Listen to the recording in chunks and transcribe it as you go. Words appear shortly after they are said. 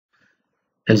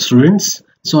Hello students,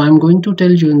 so I'm going to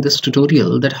tell you in this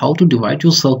tutorial that how to divide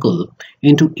your circle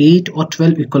into 8 or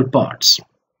 12 equal parts.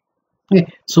 Okay,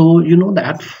 so you know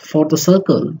that for the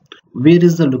circle, where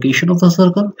is the location of the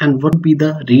circle and what would be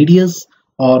the radius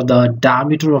or the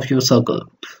diameter of your circle.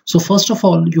 So first of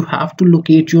all, you have to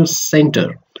locate your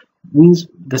center. Means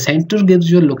the center gives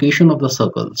you a location of the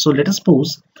circle. So let us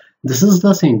suppose this is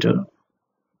the center.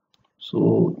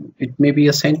 So it may be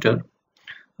a center.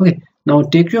 Okay, now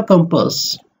take your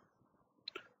compass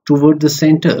toward the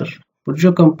center, put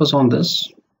your compass on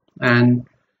this and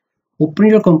open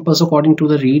your compass according to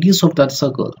the radius of that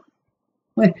circle.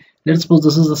 Okay, let's suppose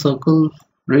this is the circle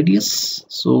radius,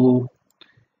 so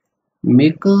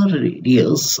make a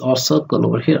radius or circle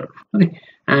over here. Okay,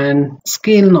 and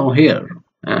scale now here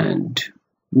and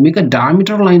make a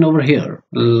diameter line over here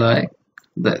like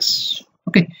this.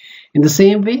 Okay, in the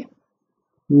same way,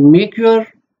 make your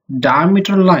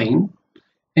diameter line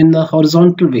in the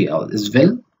horizontal way as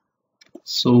well.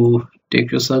 So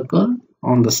take your circle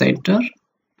on the center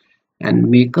and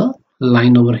make a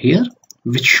line over here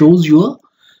which shows your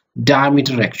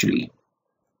diameter actually.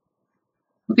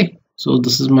 Okay, so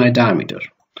this is my diameter.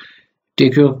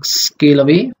 Take your scale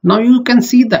away. Now you can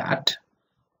see that.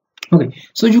 Okay,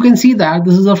 so you can see that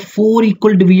this is a 4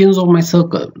 equal divisions of my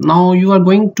circle. Now you are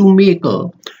going to make a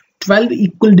 12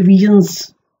 equal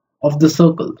divisions of the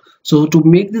circle. So to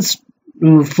make this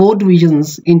 4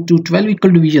 divisions into 12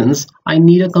 equal divisions, I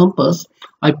need a compass.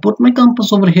 I put my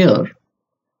compass over here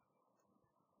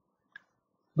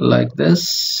like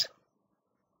this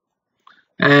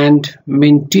and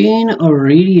maintain a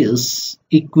radius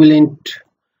equivalent.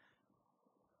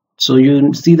 So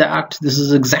you see that this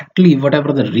is exactly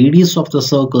whatever the radius of the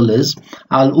circle is.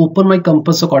 I'll open my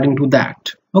compass according to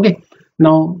that. Okay,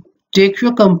 now take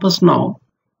your compass now.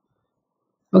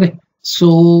 Okay,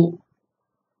 so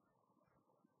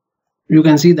you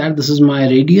can see that this is my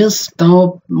radius.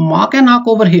 Now mark an arc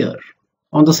over here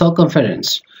on the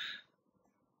circumference.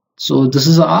 So this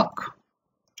is arc.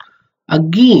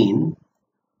 Again,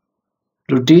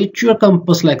 rotate your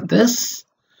compass like this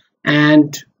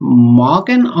and mark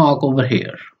an arc over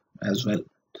here as well.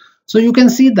 So you can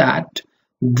see that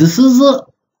this is a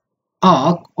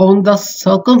arc on the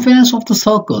circumference of the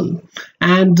circle,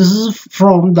 and this is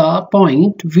from the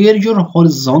point where your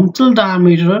horizontal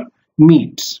diameter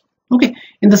meets. Okay,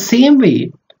 in the same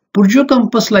way, put your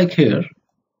compass like here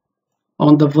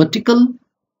on the vertical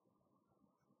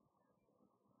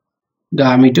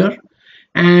diameter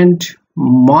and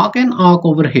mark an arc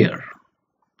over here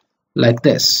like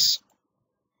this.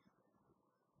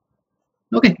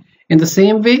 Okay, in the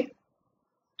same way,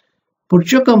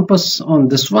 put your compass on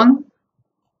this one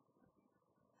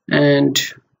and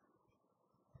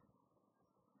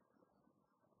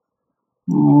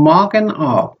mark an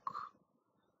arc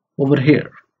over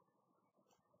here.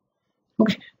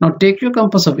 Okay, now take your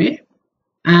compass away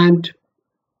and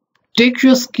take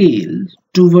your scale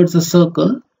towards the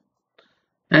circle,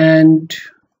 and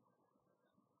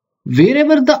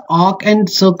wherever the arc and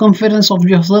circumference of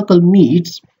your circle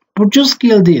meets, put your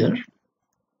scale there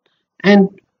and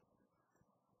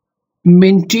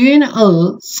maintain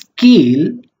a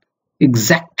scale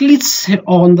exactly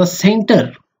on the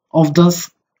center of the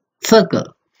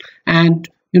circle. And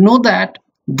you know that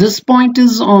this point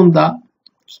is on the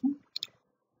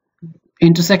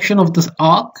intersection of this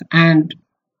arc and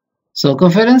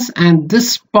circumference, and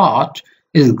this part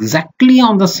is exactly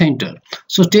on the center.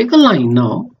 So take a line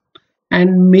now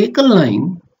and make a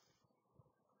line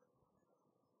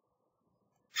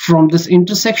from this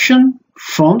intersection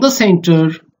from the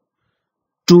center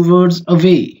towards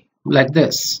away like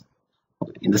this.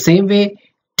 In the same way,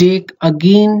 take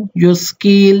again your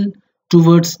scale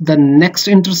towards the next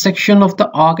intersection of the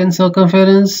arc and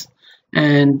circumference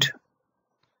and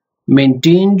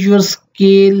maintain your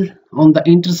scale on the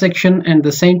intersection and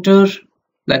the center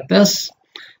like this,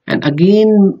 and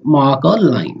again mark a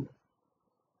line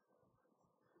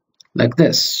like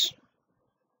this.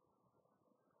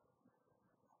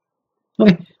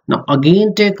 Okay, now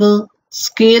again take a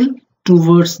scale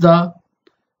towards the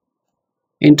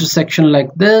intersection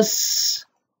like this,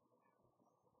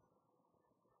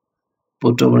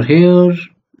 put over here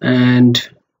and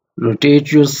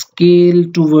rotate your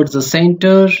scale towards the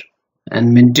center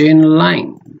and maintain a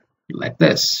line like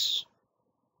this.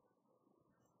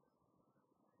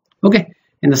 Okay,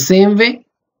 in the same way,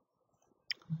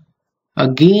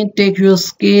 again take your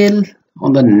scale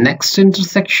on the next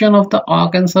intersection of the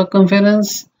arc and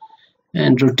circumference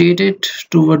and rotate it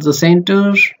towards the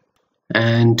center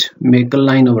and make a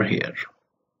line over here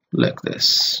like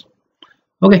this.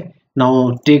 Okay,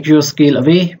 now take your scale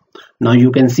away, Now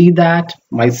you can see that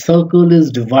my circle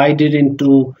is divided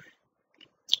into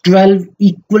 12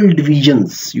 equal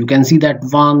divisions. You can see that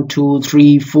 1 2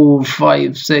 3 4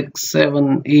 5 6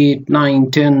 7 8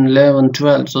 9 10 11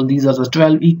 12. So these are the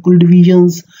 12 equal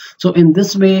divisions. So in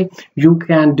this way you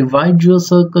can divide your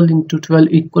circle into 12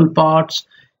 equal parts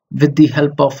with the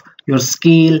help of your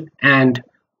scale and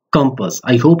compass.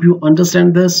 I hope you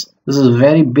understand this. This is a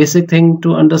very basic thing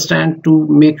to understand to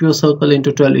make your circle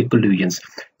into 12 equal divisions.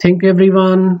 Thank you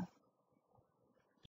everyone.